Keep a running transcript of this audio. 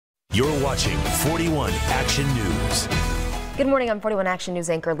You're watching 41 Action News. Good morning, I'm 41 Action News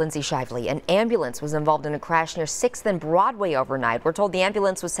anchor Lindsay Shively. An ambulance was involved in a crash near 6th and Broadway overnight. We're told the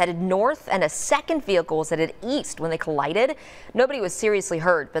ambulance was headed north and a second vehicle was headed east when they collided. Nobody was seriously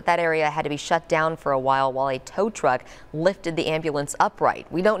hurt, but that area had to be shut down for a while a tow truck lifted the ambulance upright.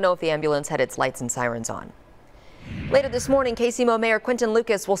 We don't know if the ambulance had its lights and sirens on. Later this morning, KCMO Mayor Quinton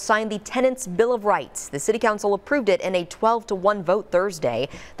Lucas will sign the Tenants' Bill of Rights. The City Council approved it in a 12-to-1 vote Thursday.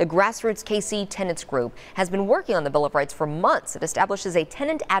 The Grassroots KC Tenants Group has been working on the Bill of Rights for months. It establishes a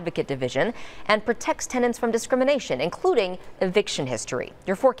tenant advocate division and protects tenants from discrimination, including eviction history.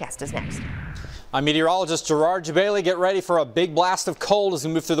 Your forecast is next. I'm meteorologist Gerard Jabali. Get ready for a big blast of cold as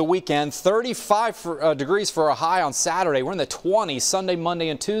we move through the weekend. 35 degrees for a high on Saturday. We're in the 20s Sunday, Monday,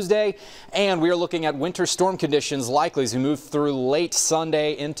 and Tuesday. And we are looking at winter storm conditions likely as we move through late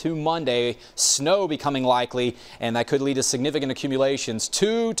Sunday into Monday. Snow becoming likely, and that could lead to significant accumulations.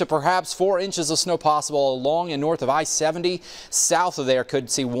 2 to perhaps 4 inches of snow possible along and north of I-70. South of there could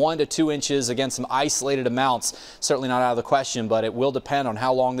see 1 to 2 inches. Again, some isolated amounts. Certainly not out of the question, but it will depend on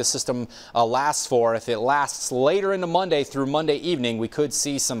how long this system lasts for. If it lasts later into Monday through Monday evening, we could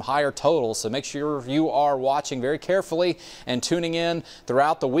see some higher totals. So make sure you are watching very carefully and tuning in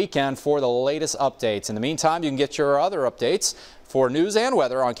throughout the weekend for the latest updates. In the meantime, you can get your other updates for news and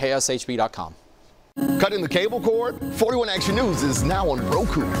weather on KSHB.com. Cutting the cable cord? 41 Action News is now on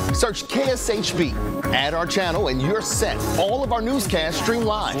Roku. Search KSHB, add our channel, and you're set. All of our newscasts stream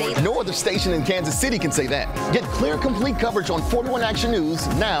live. No other station in Kansas City can say that. Get clear, complete coverage on 41 Action News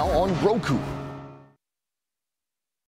now on Roku.